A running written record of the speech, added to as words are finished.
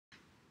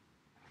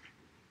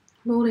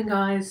Morning,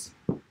 guys.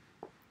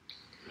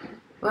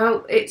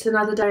 Well, it's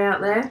another day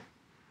out there.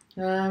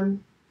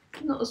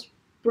 Not as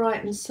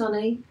bright and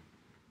sunny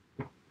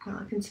that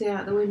I can see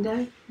out the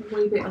window. A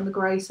wee bit on the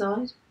grey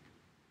side.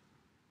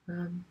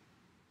 But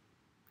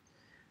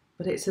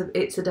it's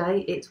a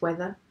day. It's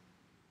weather,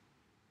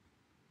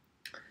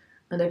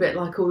 and a bit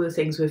like all the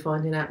things we're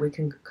finding out we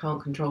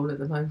can't control at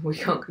the moment. We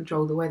can't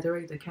control the weather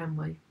either, can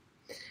we?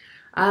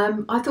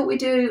 I thought we'd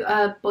do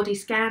a body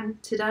scan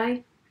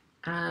today.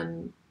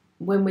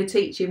 When we're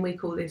teaching, we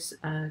call this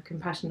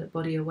compassionate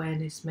body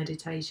awareness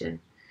meditation.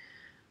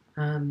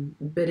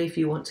 But if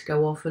you want to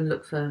go off and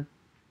look for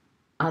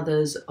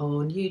others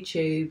on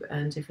YouTube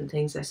and different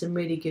things, there's some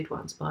really good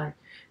ones by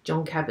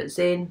Jon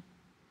Kabat-Zinn,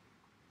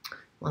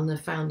 one of the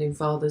founding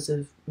fathers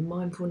of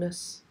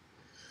mindfulness.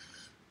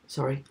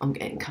 Sorry, I'm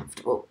getting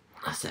comfortable.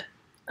 That's it.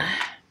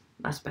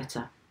 That's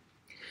better.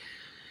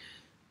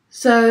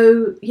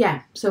 So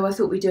I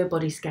thought we'd do a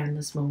body scan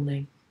this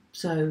morning.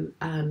 So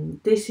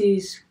this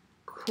is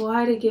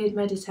quite a good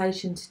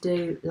meditation to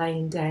do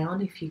laying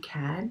down if you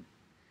can.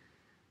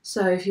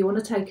 So if you want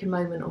to take a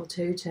moment or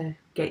two to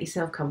get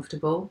yourself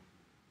comfortable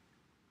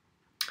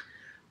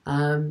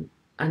and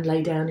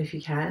lay down if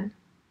you can.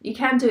 You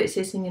can do it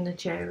sitting in a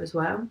chair as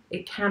well.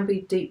 It can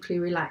be deeply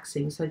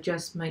relaxing, so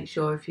just make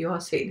sure if you are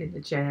sitting in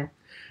the chair,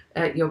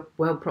 you're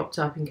well propped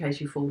up in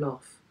case you fall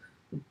off.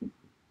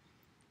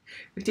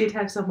 We did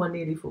have someone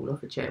nearly fall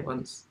off a chair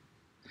once,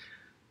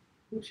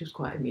 which was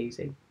quite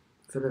amusing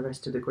for the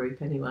rest of the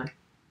group anyway.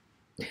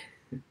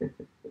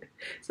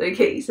 So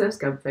get yourselves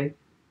comfy.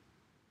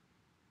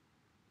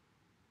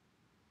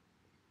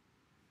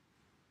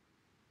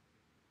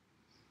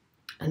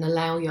 And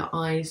allow your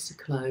eyes to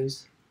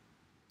close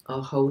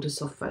or hold a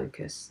soft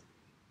focus.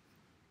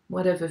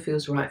 Whatever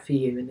feels right for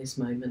you in this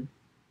moment.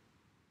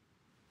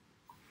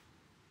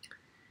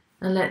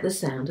 And let the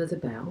sound of the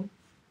bell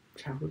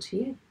travel to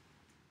you.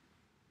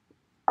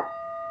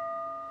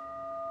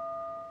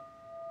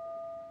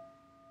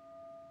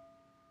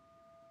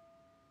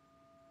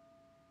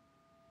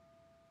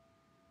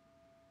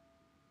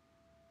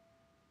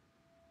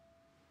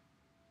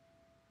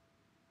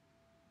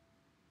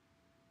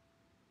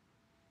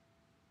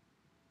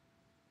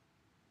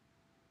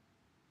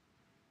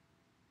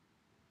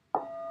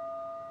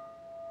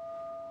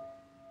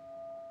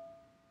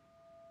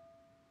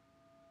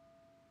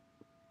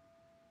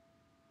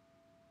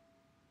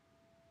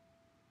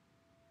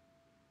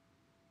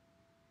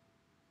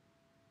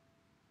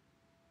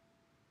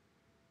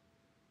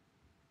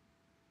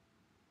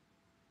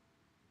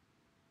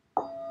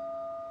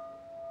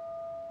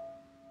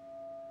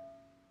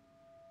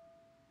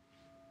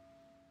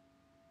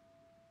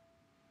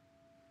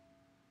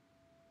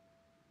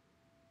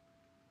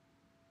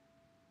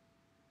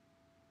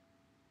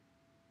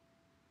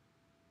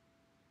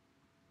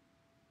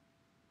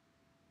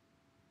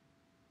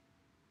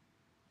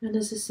 And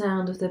as the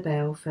sound of the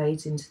bell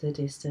fades into the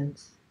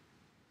distance,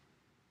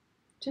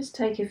 just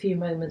take a few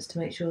moments to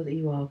make sure that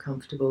you are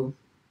comfortable,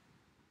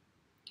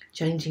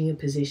 changing your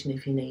position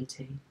if you need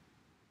to.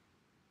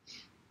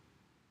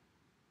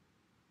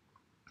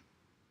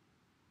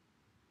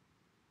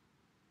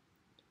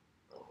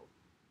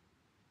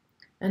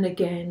 And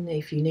again,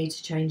 if you need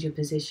to change your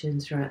position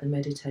throughout the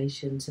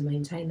meditation to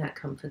maintain that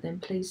comfort, then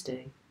please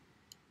do.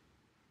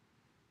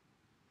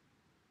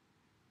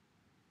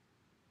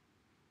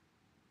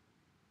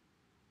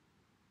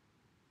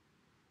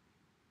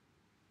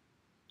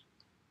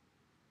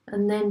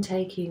 And then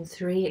taking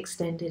 3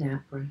 extended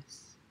out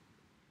breaths,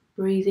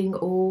 breathing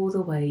all the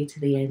way to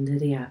the end of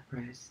the out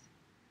breath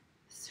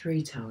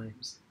 3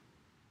 times.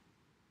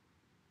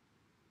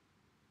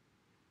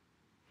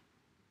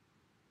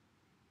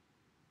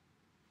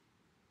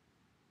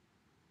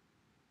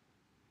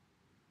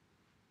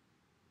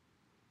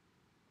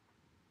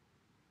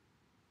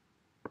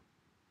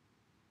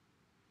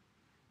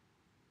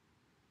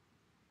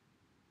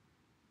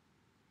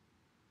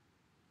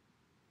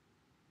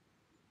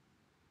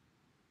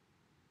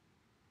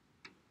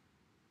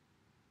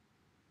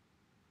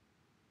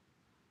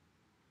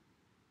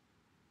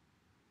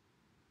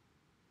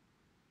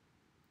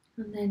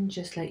 And then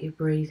just let your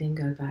breathing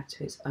go back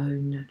to its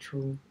own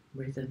natural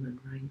rhythm and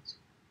rate.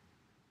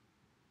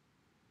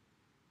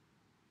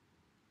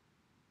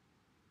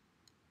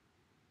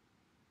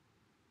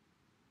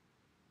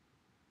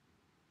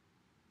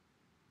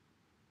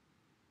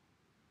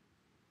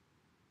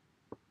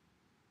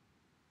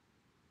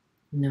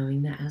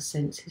 Knowing that our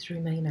senses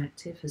remain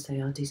active as they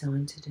are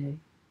designed to do.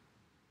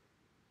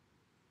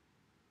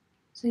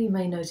 So you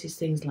may notice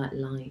things like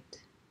light,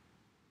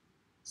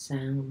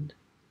 sound,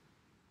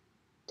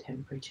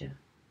 temperature,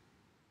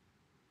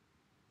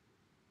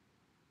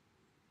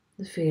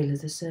 the feel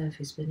of the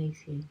surface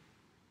beneath you.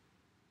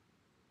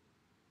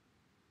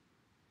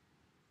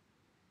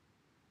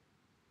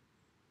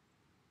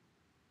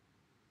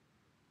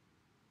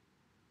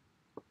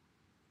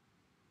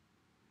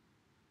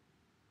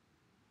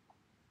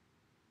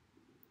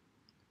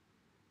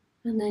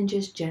 And then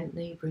just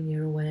gently bring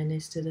your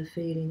awareness to the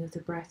feeling of the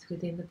breath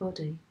within the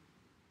body.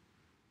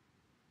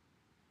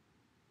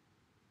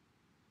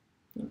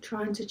 Not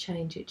trying to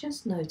change it,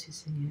 just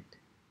noticing it.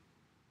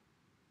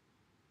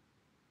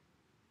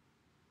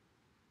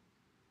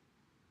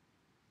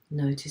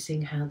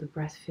 Noticing how the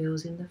breath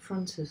feels in the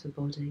front of the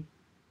body,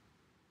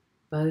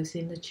 both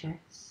in the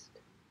chest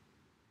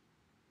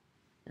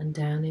and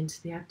down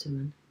into the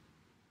abdomen.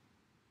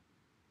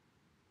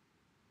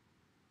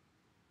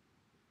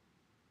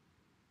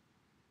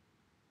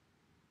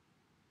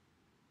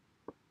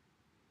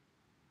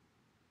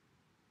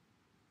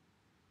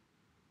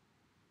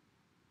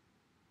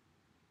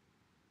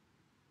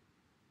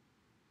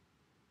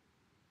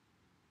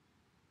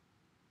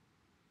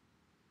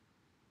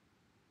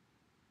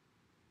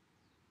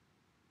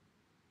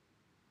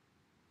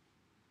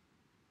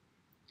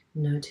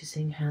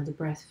 Noticing how the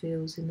breath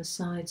feels in the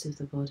sides of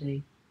the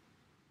body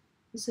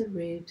as the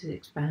ribs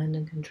expand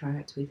and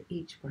contract with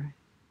each breath.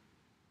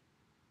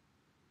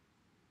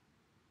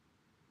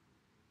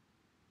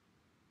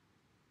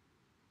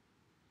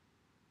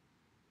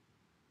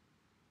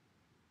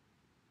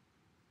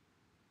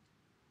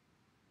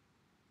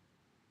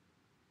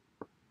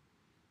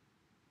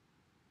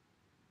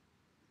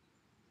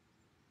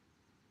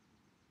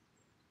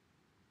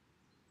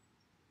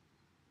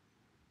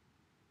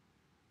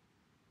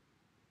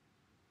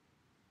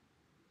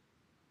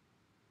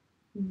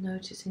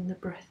 Noticing the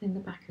breath in the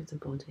back of the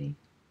body.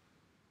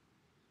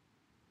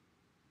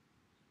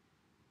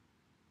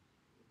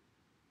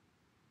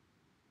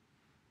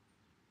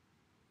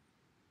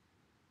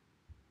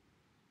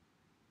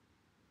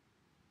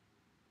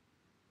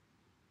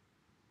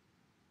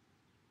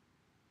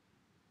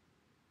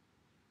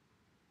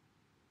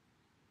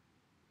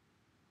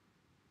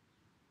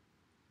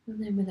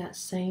 And then with that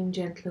same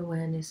gentle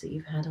awareness that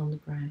you've had on the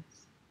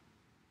breath,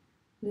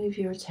 move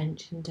your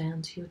attention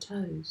down to your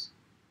toes.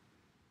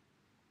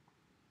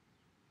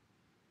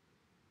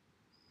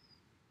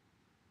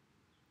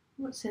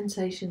 What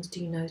sensations do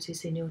you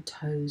notice in your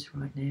toes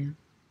right now?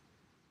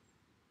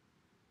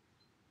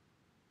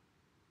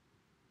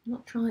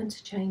 Not trying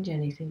to change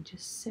anything,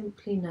 just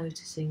simply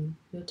noticing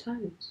your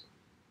toes.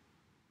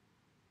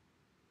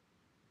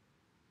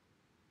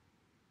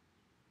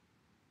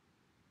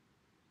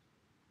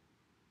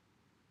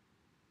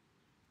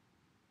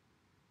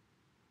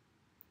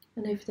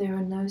 And if there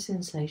are no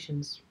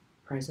sensations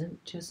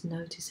present, just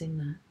noticing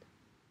that.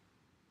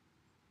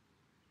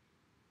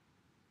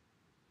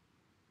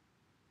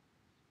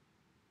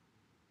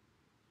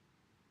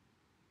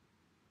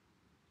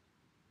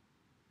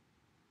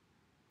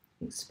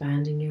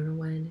 Expanding your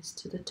awareness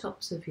to the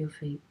tops of your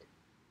feet, the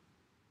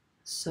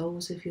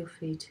soles of your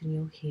feet and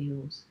your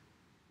heels.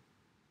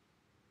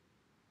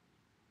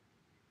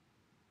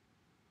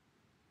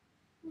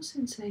 What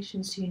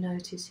sensations do you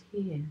notice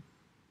here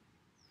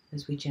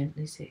as we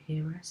gently sit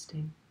here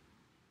resting?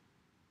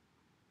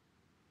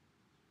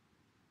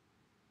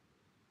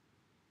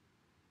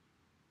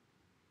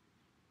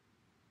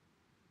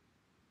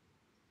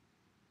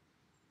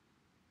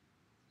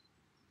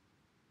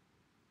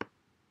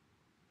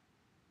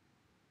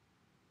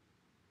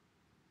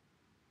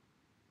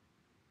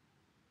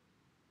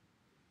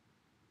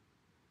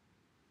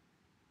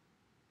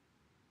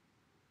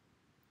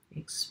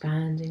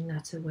 Expanding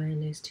that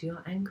awareness to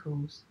your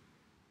ankles,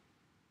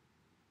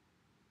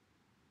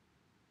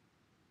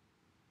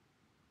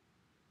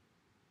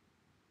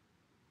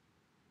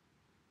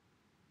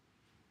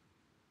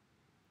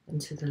 and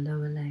to the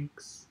lower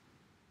legs.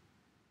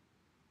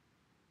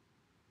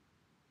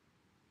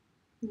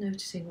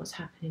 Noticing what's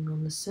happening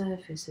on the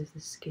surface of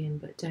the skin,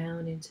 but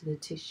down into the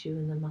tissue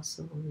and the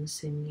muscle and the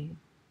sinew.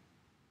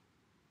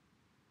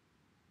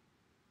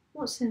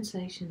 What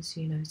sensations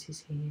do you notice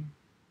here?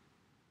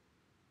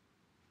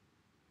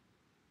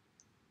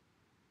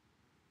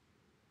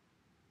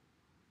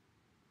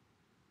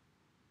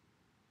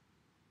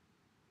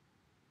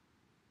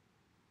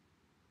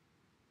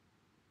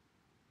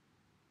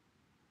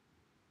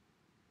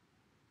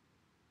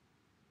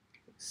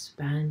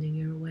 Expanding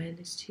your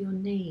awareness to your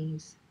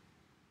knees.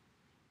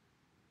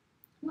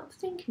 Not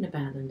thinking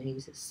about the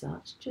knees as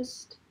such,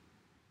 just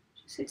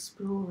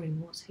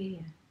exploring what's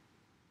here.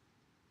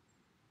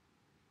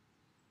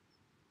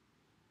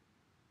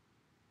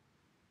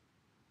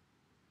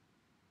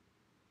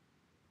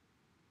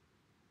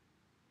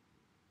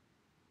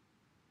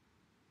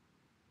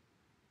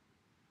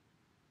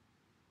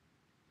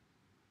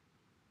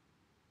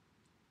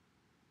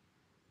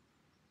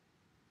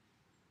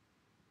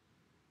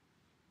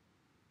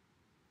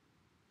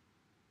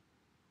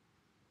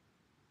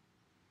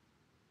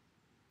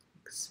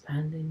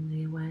 Expanding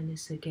the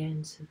awareness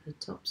again to the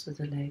tops of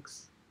the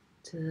legs,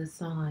 to the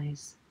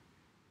thighs,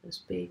 those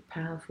big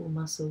powerful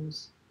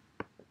muscles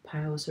that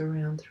power us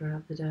around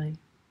throughout the day.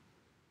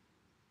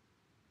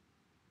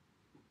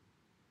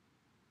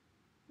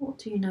 What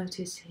do you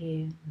notice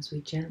here as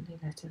we gently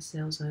let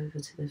ourselves over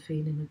to the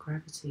feeling of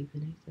gravity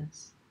beneath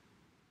us?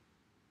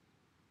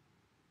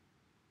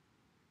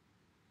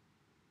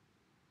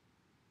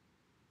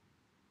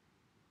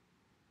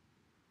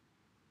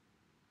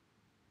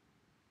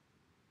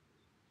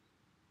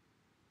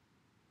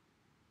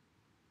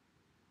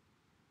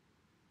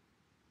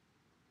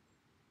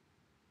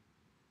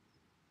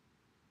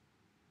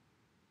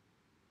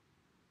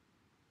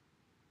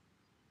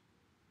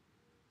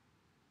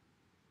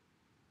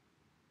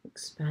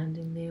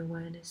 Expanding the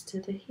awareness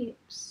to the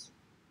hips,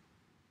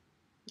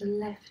 the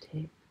left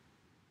hip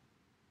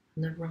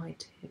and the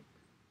right hip.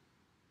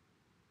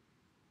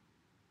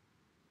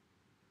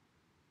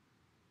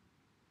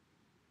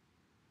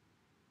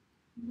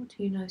 What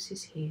do you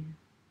notice here?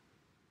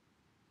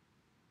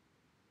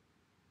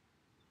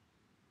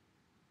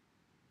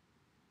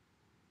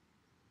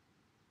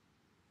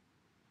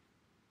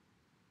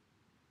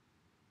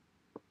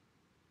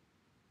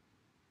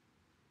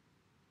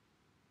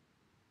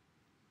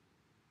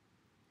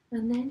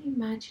 And then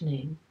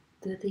imagining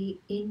that the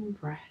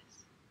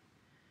in-breath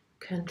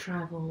can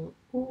travel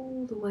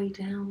all the way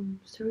down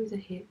through the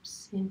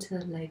hips, into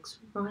the legs,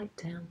 right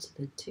down to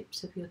the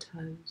tips of your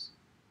toes,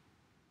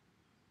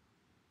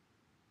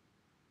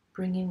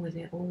 bringing with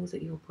it all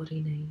that your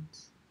body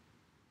needs.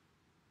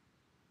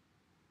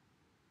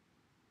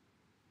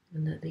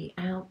 And that the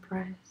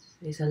out-breath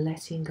is a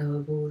letting go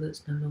of all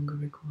that's no longer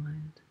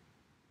required.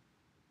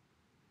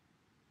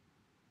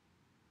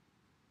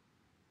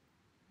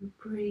 And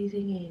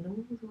breathing in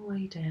all the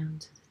way down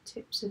to the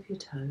tips of your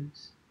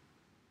toes.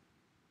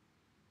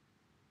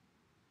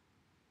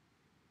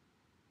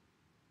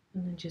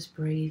 And then just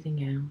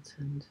breathing out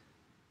and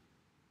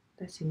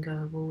letting go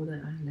of all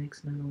that our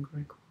legs no longer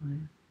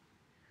require.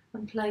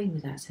 And playing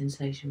with that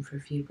sensation for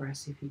a few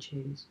breaths if you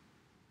choose.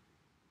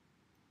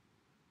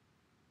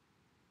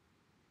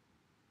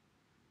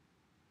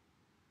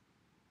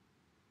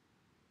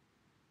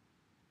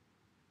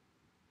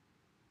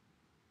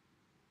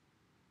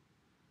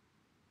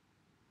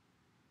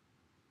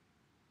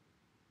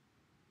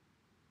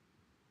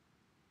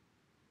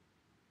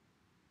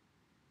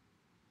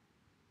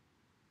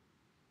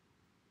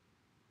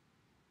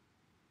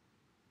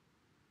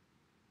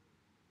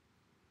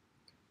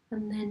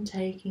 And then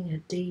taking a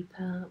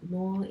deeper,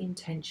 more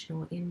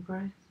intentional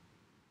in-breath.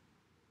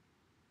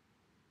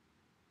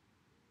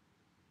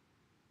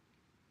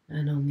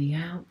 And on the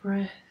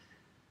out-breath,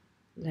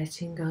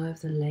 letting go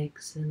of the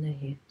legs and the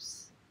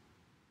hips.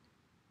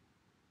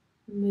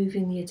 And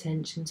moving the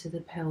attention to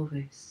the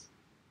pelvis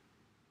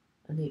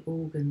and the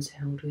organs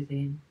held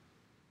within.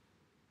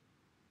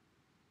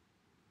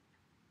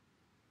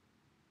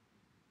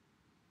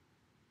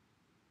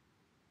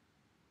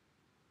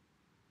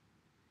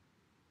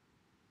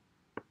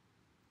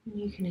 And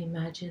you can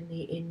imagine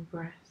the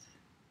in-breath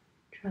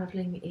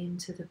travelling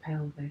into the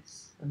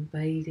pelvis and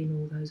bathing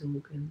all those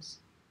organs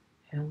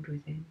held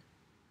within.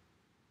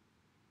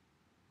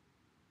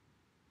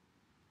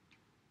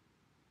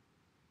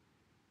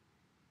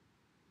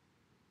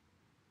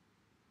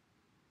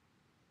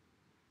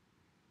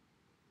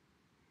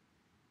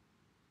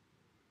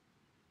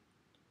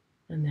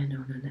 And then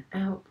on an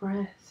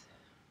out-breath,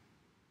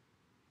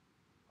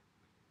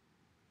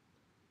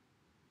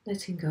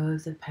 letting go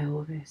of the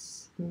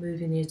pelvis and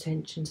moving the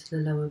attention to the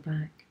lower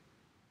back,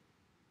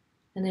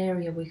 an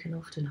area we can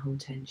often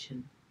hold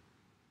tension.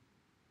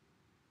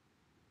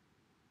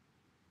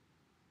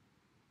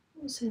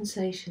 What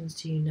sensations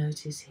do you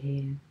notice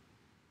here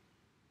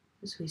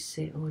as we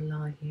sit or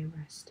lie here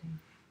resting?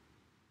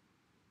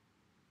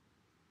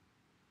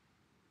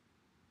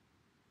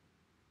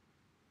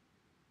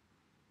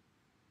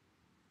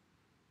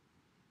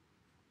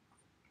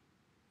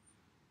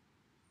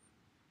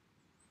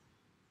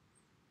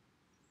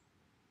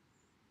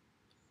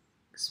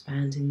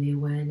 Expanding the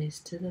awareness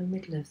to the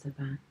middle of the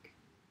back.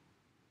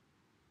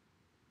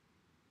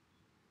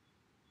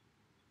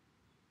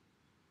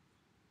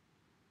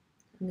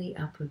 And the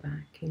upper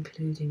back,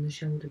 including the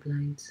shoulder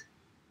blades.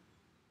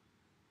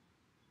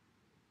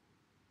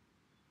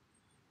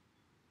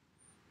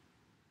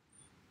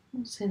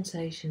 What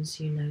sensations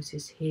do you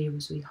notice here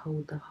as we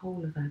hold the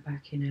whole of our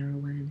back in our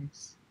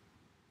awareness?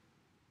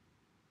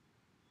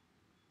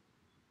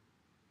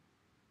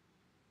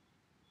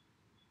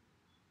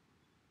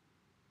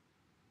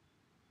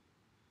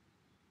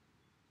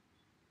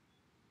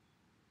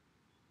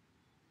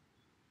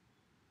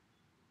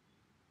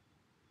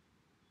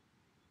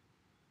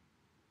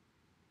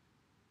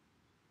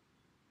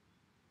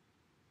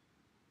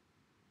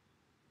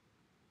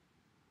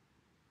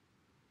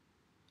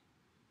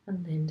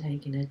 And then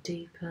taking a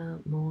deeper,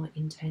 more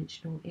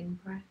intentional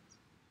in-breath.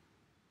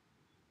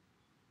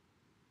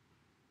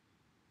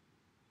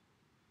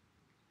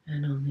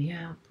 And on the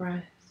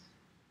out-breath,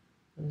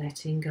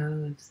 letting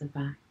go of the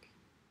back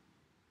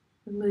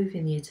and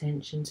moving the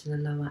attention to the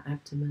lower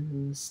abdomen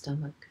and the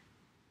stomach.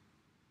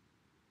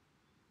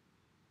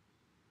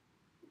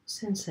 What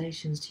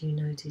sensations do you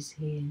notice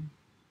here?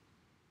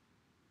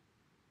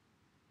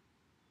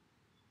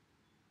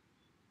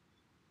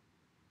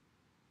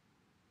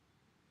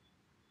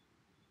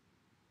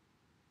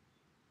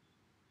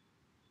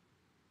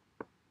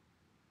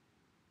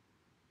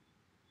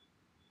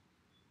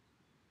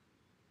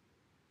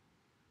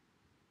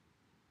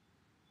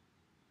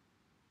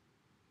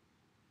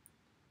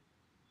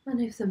 And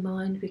if the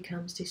mind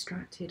becomes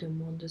distracted and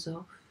wanders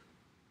off,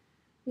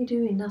 you're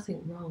doing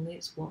nothing wrong,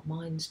 it's what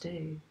minds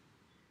do.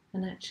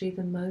 And actually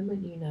the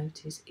moment you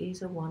notice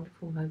is a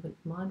wonderful moment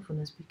of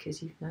mindfulness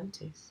because you've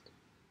noticed.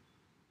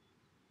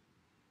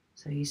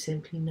 So you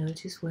simply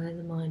notice where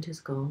the mind has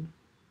gone,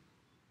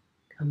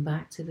 come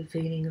back to the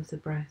feeling of the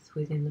breath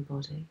within the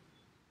body,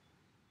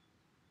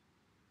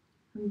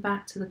 and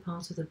back to the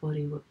part of the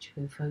body which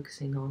we're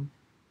focusing on,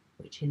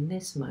 which in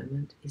this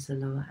moment is the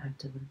lower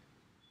abdomen.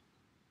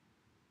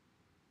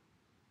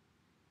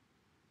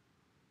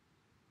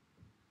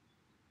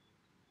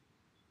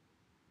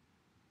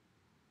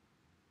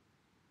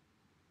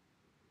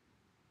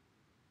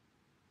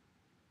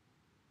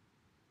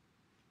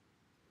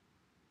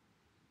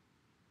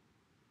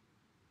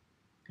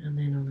 And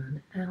then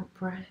on an out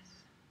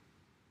breath,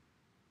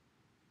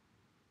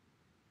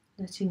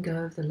 letting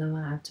go of the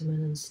lower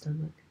abdomen and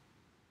stomach,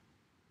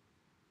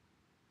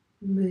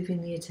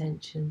 moving the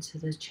attention to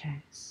the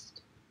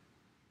chest,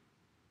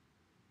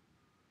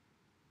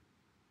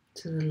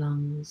 to the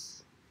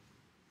lungs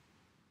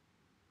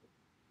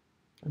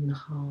and the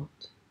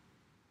heart,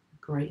 the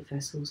great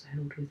vessels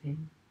held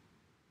within.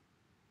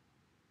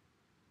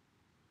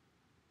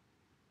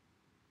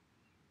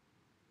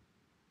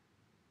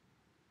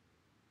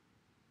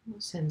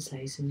 What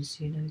sensations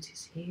do you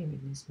notice here in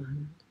this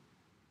moment?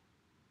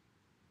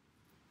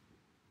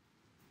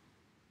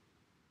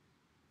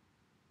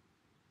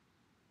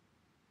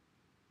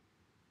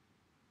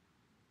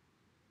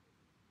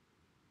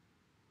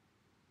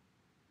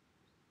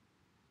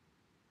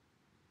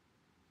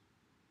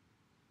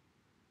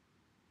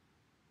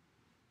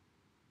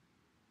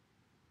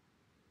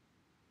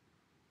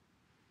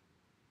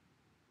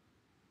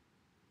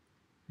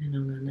 And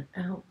on an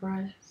out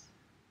breath,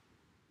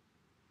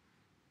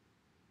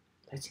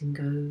 letting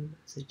go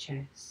of the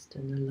chest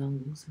and the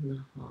lungs and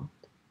the heart,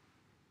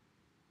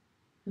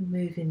 and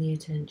moving the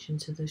attention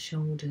to the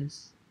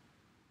shoulders,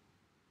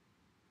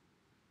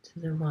 to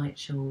the right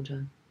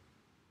shoulder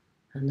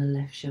and the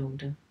left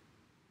shoulder.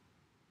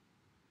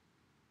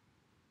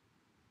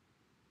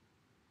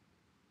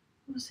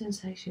 What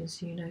sensations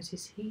do you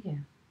notice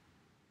here?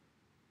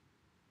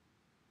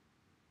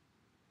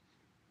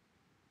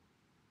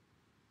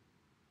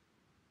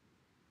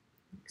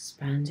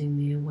 Expanding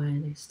the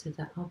awareness to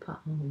the upper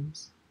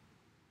arms,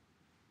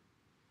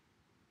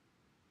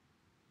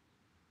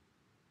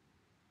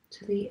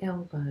 to the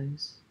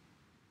elbows,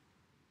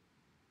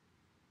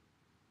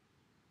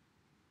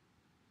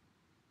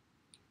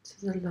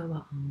 to the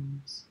lower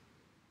arms,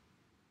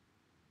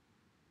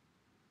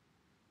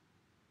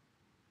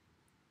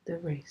 the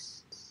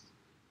wrists,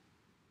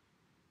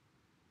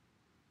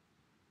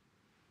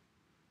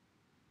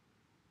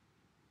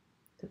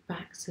 the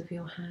backs of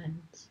your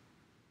hands,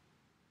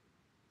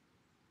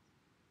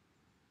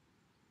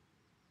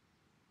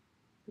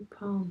 the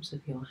palms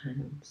of your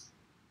hands,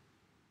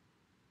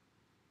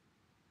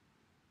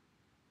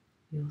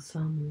 your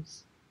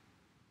thumbs,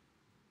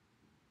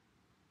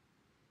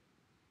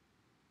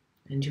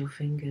 and your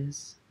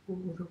fingers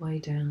all the way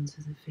down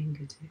to the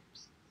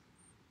fingertips,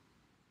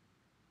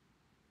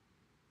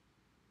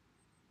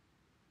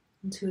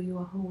 until you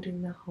are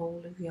holding the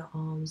whole of your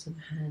arms and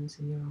hands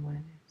in your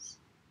awareness.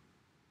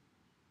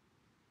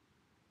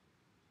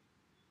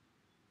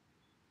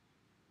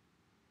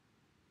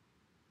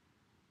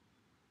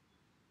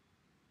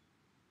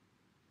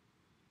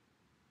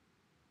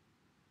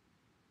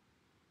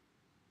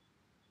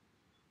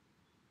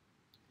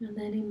 And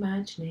then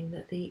imagining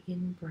that the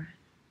in-breath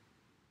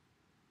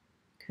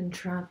can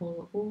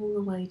travel all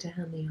the way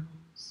down the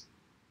arms,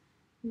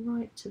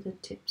 right to the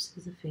tips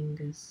of the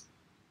fingers,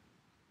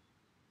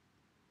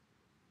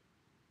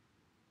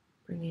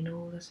 bringing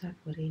all that our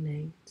body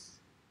needs.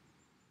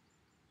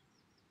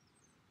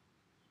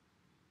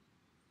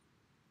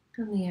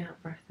 And the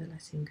out-breath, the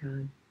letting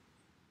go.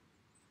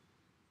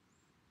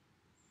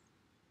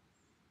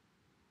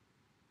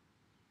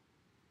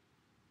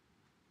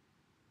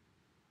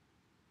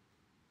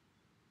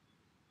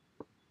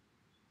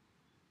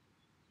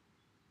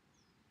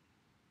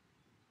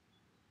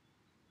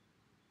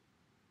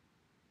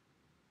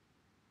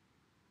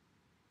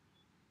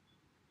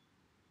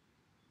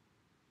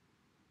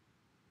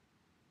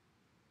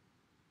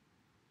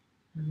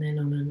 And then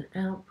on an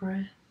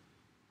out-breath,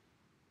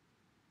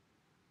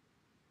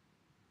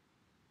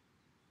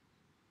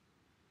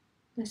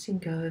 letting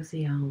go of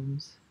the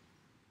arms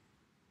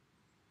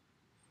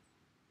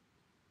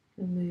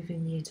and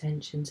moving the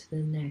attention to the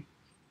neck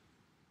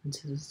and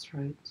to the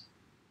throat.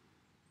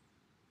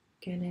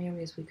 Again,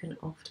 areas we can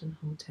often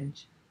hold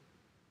tension.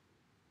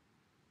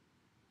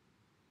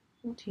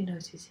 What do you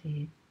notice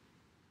here?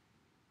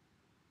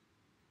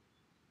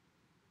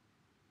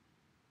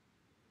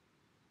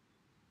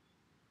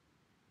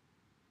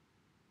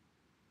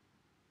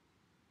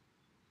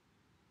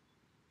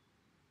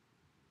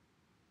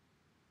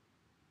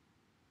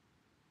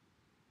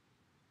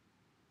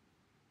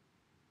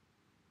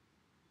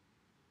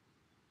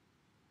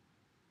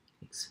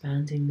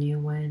 Expanding the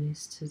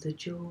awareness to the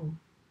jaw,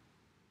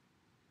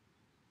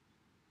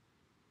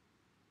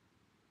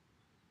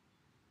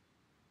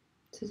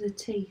 to the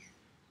teeth,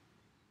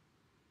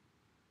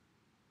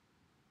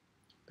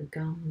 the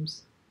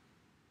gums,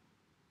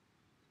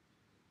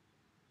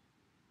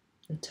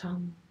 the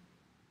tongue,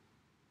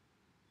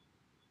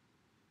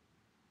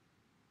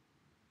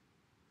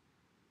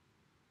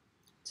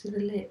 to the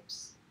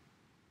lips,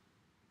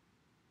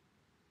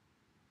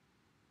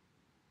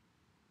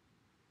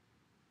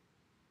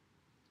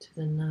 to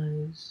the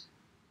nose,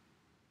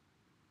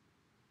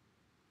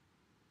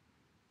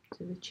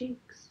 to the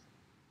cheeks,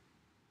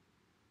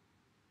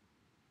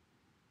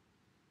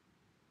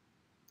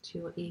 to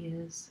your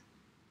ears,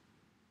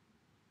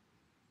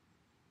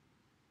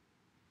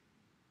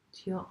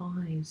 to your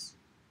eyes,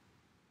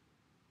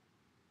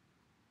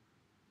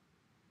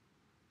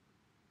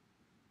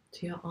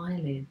 to your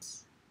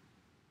eyelids,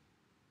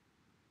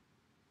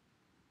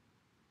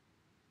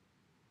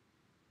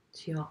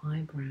 to your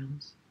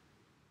eyebrows,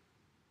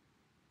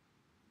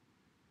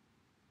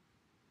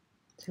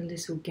 to a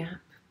little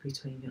gap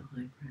between your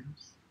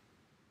eyebrows,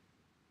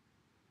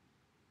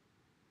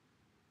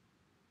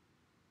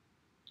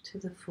 to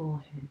the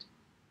forehead,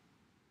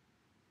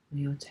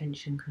 where your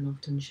tension can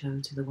often show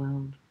to the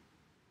world,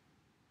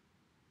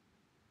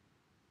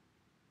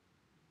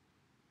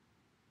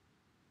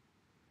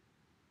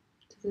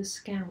 to the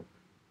scalp,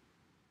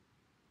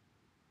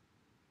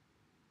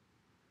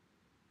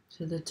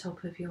 to the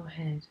top of your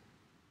head,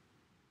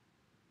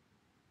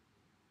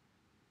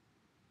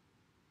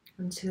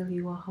 until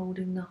you are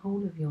holding the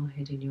whole of your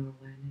head in your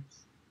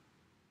awareness.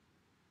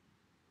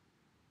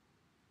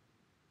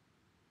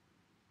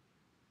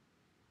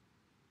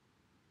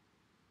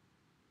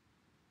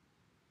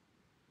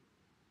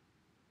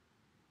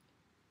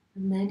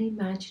 And then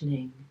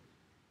imagining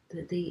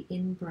that the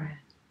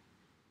in-breath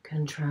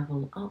can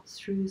travel up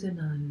through the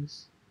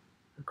nose,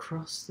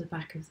 across the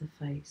back of the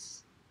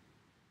face,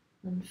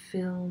 and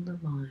fill the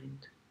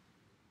mind,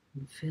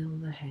 and fill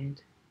the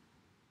head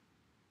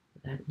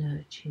with that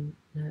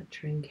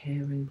nurturing,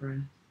 caring breath.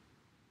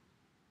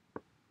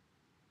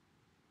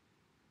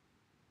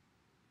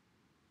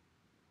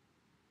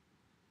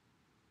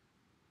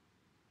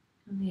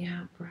 And the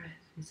out-breath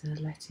is a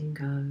letting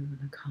go and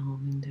a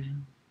calming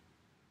down.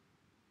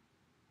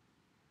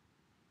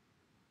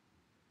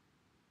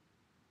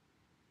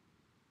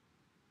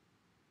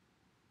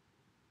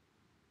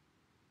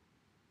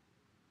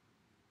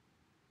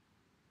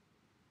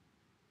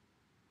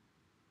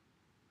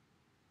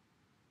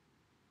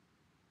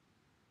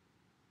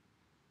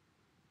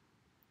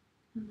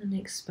 And then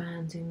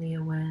expanding the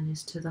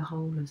awareness to the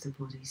whole of the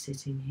body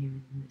sitting here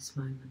in this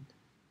moment.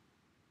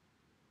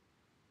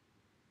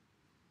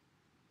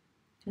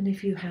 And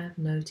if you have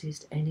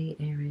noticed any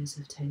areas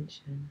of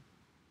tension,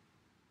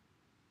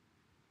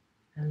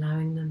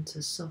 allowing them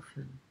to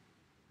soften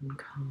and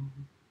calm.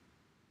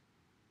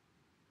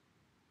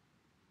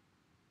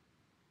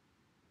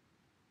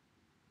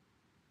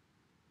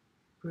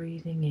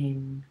 Breathing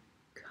in,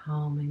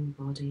 calming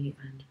body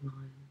and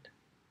mind.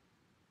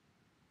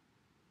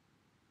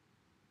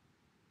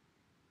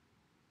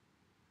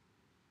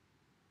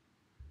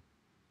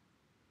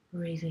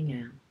 Breathing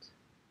out,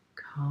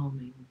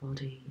 calming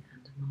body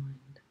and mind.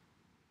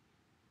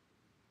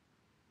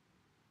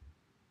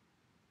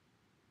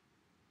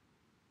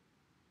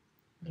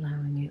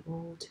 Allowing it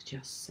all to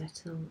just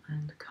settle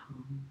and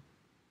calm.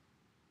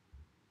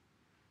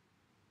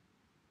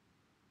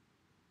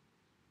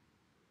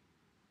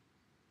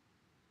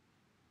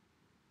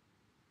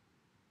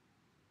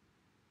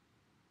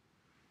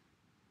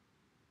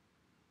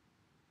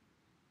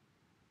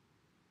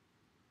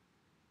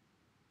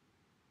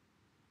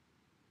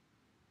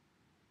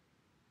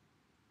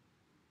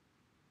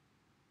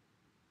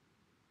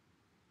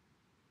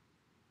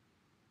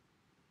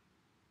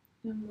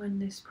 And when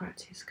this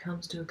practice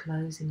comes to a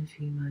close in a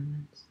few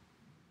moments,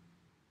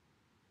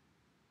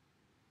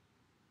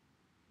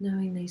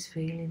 knowing these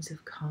feelings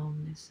of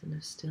calmness and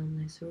of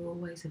stillness are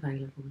always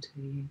available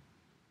to you.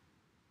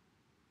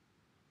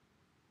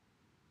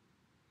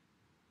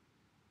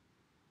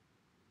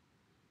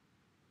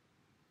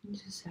 You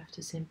just have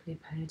to simply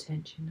pay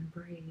attention and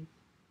breathe.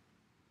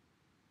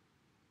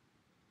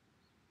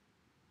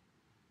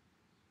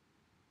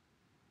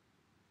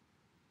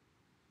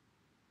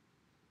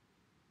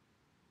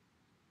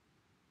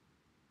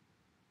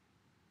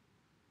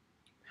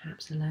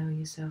 Perhaps allowing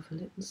yourself a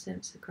little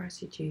sense of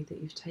gratitude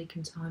that you've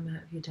taken time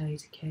out of your day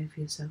to care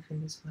for yourself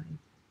in this way.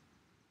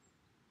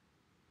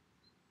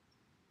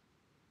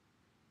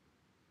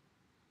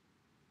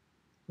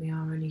 We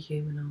are only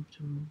human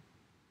after all,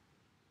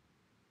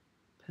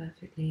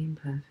 perfectly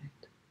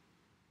imperfect.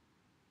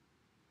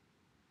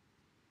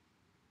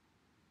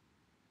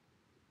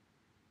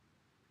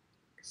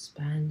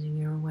 Expanding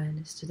your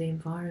awareness to the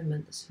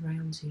environment that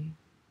surrounds you.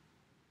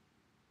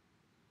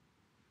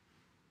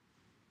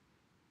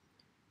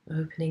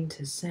 Opening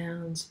to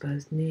sounds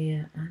both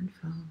near and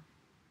far.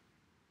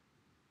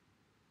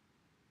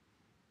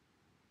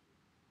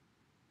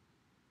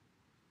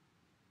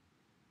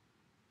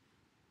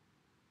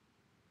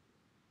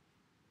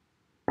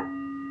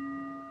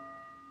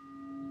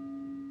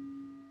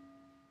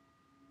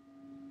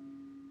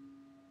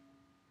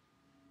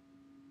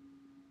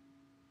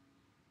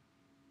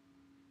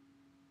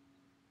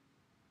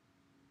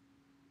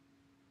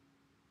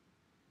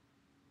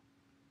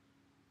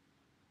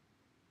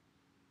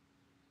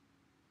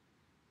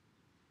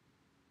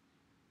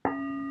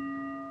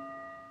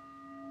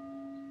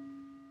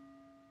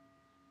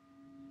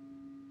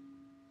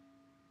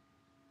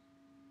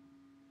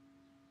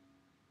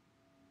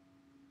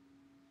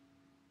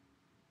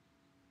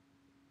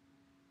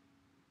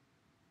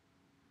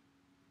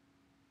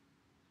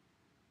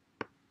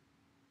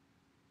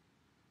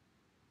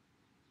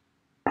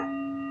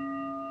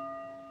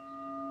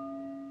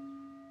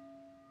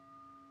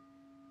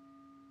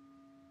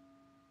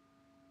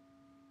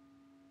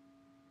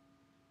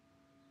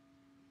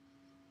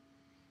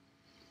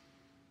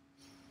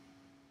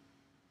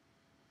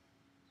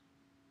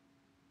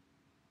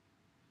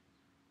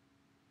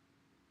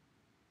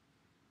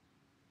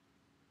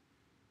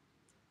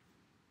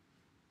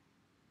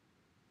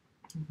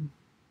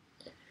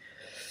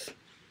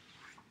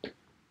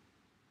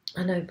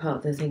 I know part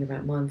of the thing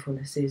about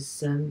mindfulness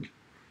is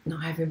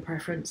not having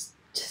preference,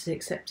 just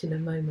accepting the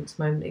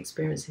moment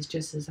experiences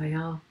just as they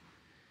are.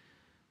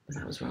 But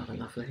that was rather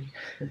lovely.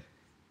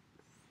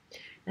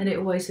 And it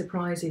always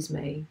surprises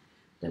me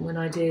that when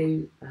I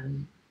do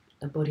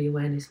a body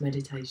awareness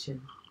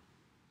meditation,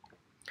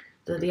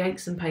 that the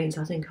aches and pains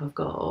I think I've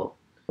got,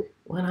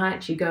 when I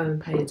actually go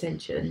and pay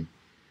attention,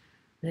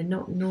 they're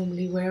not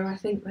normally where I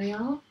think they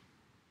are.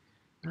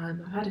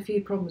 I've had a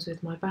few problems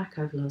with my back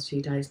over the last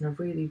few days, and I've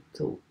really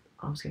thought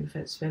I was going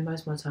to spend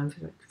most of my time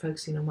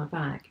focusing on my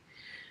back.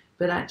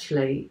 But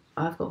actually,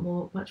 I've got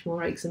much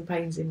more aches and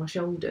pains in my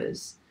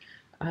shoulders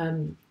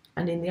and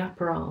in the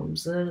upper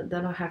arms than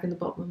I have in the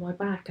bottom of my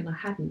back, and I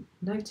hadn't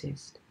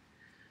noticed.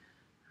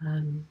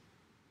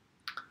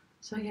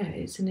 So yeah,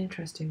 it's an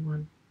interesting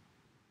one.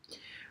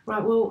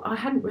 Right, well, I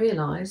hadn't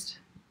realised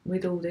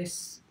with all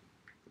this,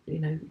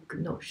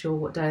 not sure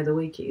what day of the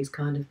week it is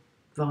kind of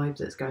vibe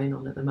that's going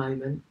on at the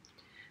moment,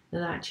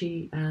 that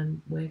actually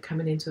we're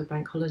coming into a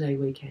bank holiday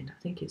weekend.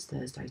 I think it's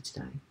Thursday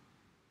today.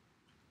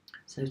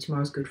 So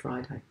tomorrow's Good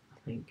Friday, I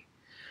think.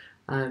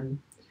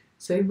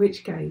 So in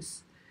which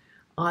case,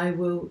 I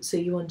will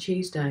see you on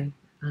Tuesday,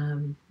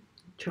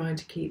 trying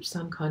to keep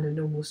some kind of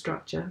normal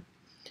structure.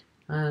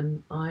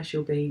 I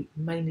shall be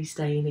mainly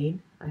staying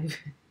in.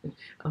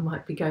 I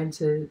might be going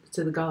to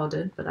the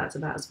garden, but that's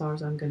about as far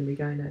as I'm going to be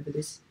going over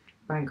this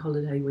bank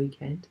holiday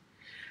weekend.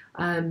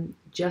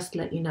 Just to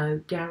let you know,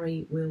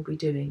 Gary will be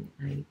doing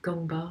a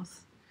gong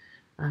bath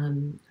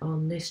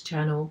on this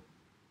channel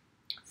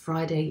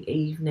Friday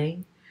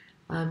evening.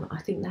 I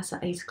think that's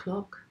at 8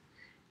 o'clock,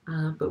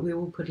 but we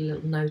will put a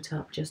little note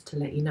up just to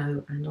let you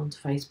know, and onto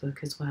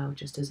Facebook as well,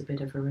 just as a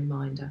bit of a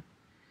reminder.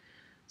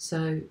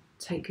 So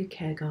take good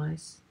care,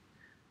 guys.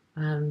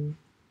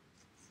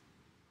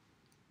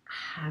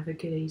 Have a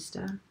good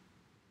Easter.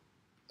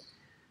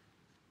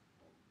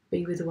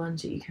 Be with the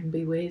ones that you can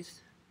be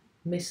with.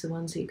 Miss the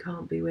ones that you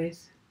can't be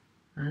with.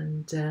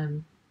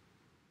 And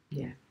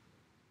yeah,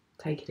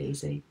 take it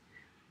easy.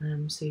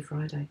 See you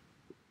Friday.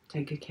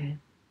 Take good care.